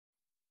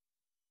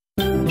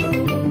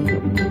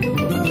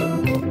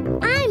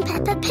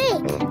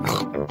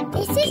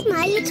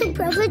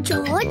Brother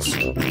George.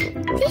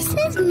 This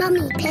is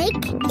Mummy Pig.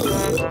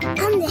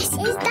 And this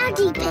is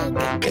Daddy Pig.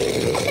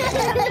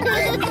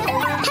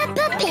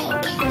 Peppa Pig.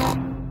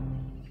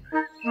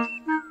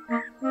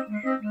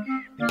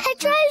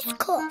 Pedro's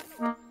cough.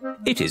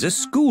 It is a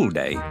school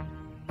day.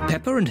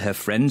 Peppa and her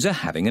friends are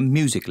having a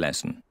music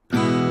lesson.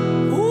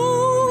 Ooh,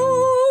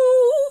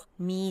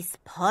 Miss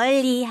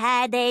Polly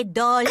had a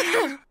doll.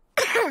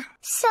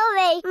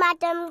 Sorry,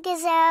 Madam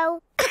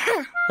Gazelle.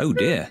 Oh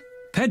dear,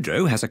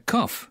 Pedro has a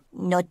cough.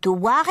 Not to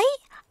worry,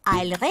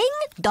 I'll ring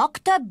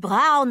Dr.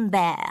 Brown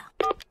Bear.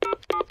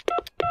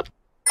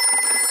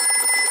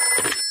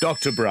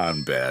 Dr.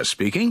 Brown Bear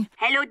speaking.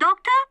 Hello,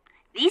 Doctor.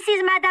 This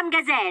is Madame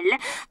Gazelle.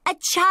 A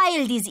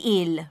child is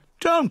ill.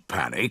 Don't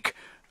panic.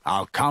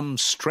 I'll come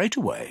straight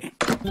away.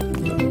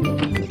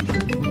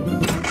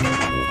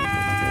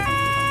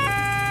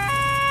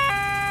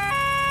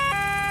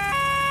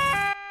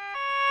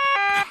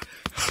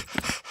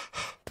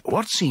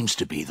 What seems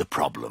to be the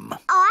problem?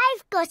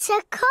 I've got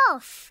a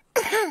cough.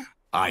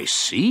 I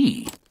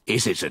see.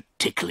 Is it a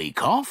tickly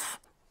cough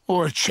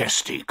or a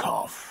chesty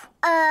cough?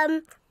 I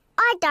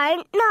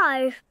don't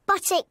know,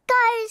 but it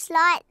goes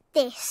like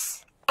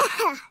this.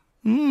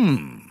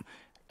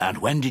 And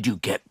when did you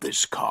get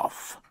this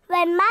cough?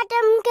 When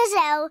Madame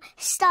Gazelle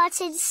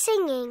started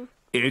singing.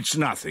 It's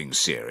nothing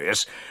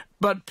serious,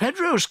 but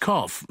Pedro's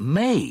cough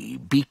may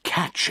be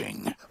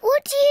catching.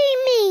 What do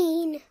you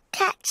mean,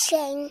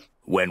 catching?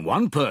 When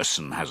one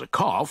person has a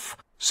cough,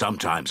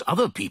 sometimes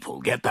other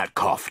people get that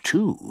cough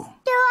too.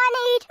 Do I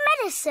need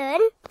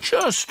medicine?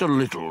 Just a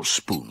little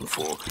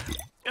spoonful.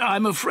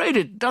 I'm afraid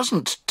it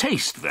doesn't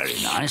taste very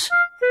nice.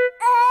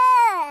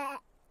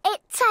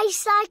 It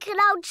tastes like an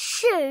old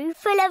shoe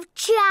full of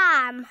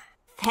jam.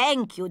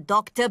 Thank you,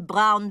 Dr.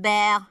 Brown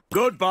Bear.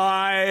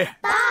 Goodbye.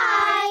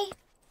 Bye.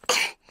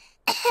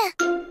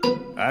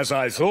 As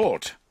I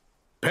thought,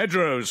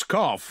 Pedro's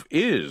cough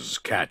is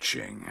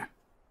catching.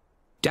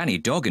 Danny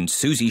Dog and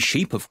Susie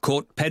Sheep have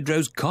caught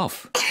Pedro's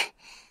cough.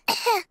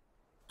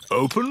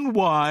 Open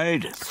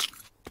wide.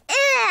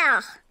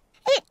 Ugh.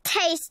 It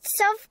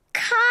tastes of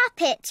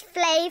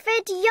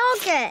carpet-flavoured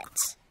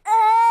yoghurt.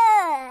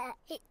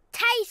 It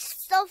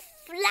tastes of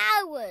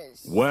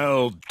flowers.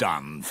 Well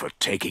done for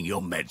taking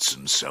your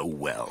medicine so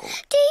well.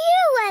 Do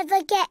you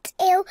ever get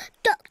ill,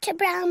 Dr.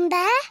 Brown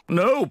Bear?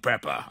 No,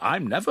 Peppa,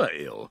 I'm never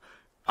ill.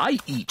 I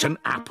eat an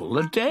apple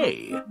a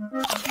day.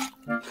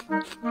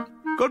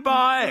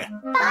 Goodbye.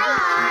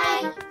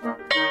 Bye.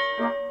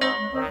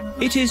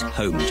 It is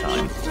home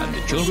time and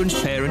the children's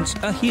parents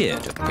are here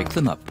to pick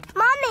them up.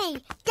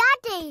 Mummy,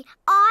 Daddy,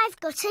 I've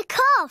got a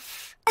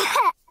cough.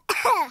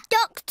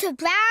 Dr.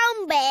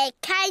 Brown Bear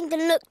came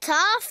and looked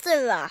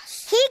after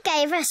us. He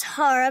gave us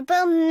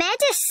horrible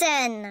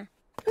medicine.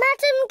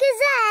 Madam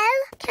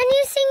Gazelle, can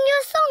you sing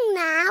your song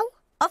now?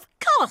 Of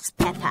course,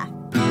 Peppa.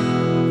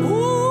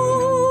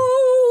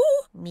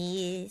 Ooh,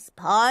 Miss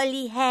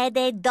Polly had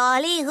a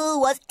dolly who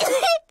was...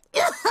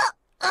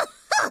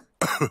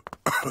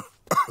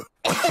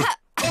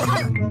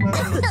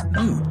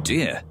 Oh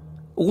dear,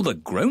 all the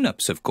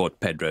grown-ups have caught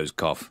Pedro's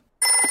cough.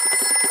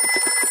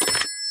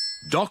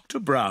 Dr.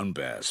 Brown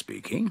Bear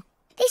speaking.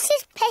 This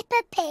is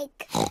Peppa Pig.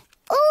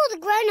 All the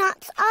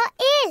grown-ups are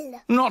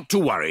ill. Not to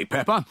worry,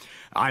 Peppa.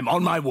 I'm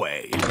on my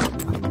way.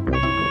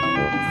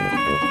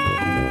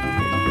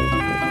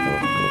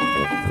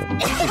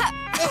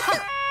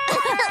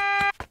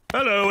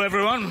 Hello,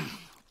 everyone.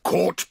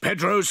 Caught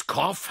Pedro's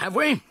cough, have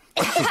we?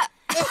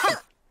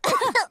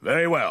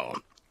 Very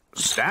well.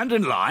 Stand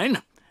in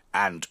line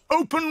and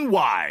open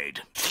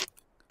wide.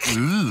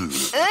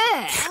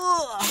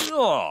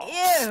 Oh.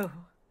 Ew.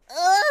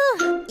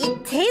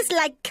 It tastes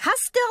like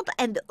custard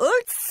and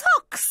old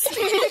socks.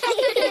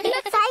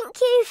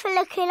 Thank you for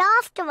looking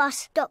after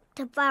us,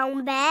 Dr.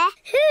 Brown Bear.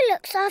 Who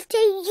looks after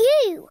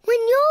you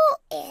when you're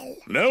ill?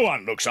 No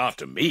one looks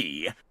after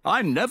me.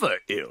 I'm never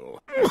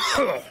ill.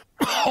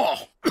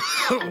 Oh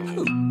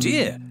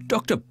dear,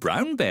 Dr.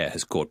 Brown Bear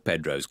has caught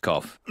Pedro's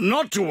cough.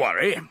 Not to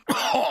worry.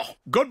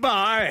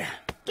 Goodbye.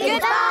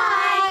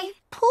 Goodbye.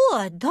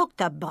 Poor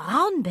Dr.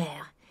 Brown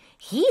Bear.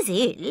 He's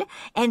ill,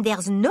 and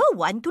there's no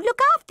one to look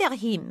after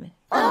him.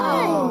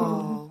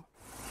 Oh.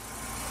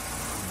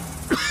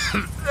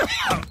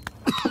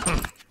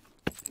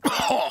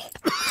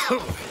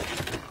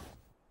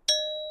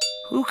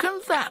 Who can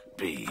that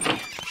be?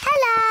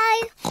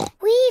 Hello.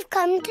 We've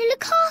come to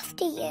look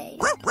after you.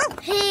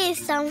 Here's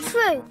some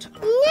fruit.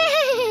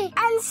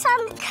 And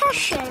some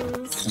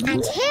cushions.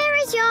 And here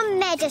is your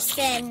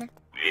medicine.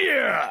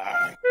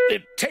 Yeah,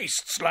 it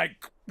tastes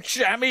like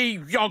jammy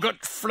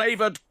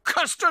yogurt-flavoured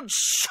custard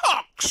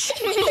socks.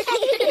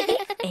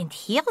 And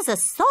here's a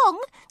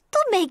song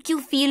to make you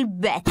feel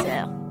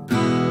better.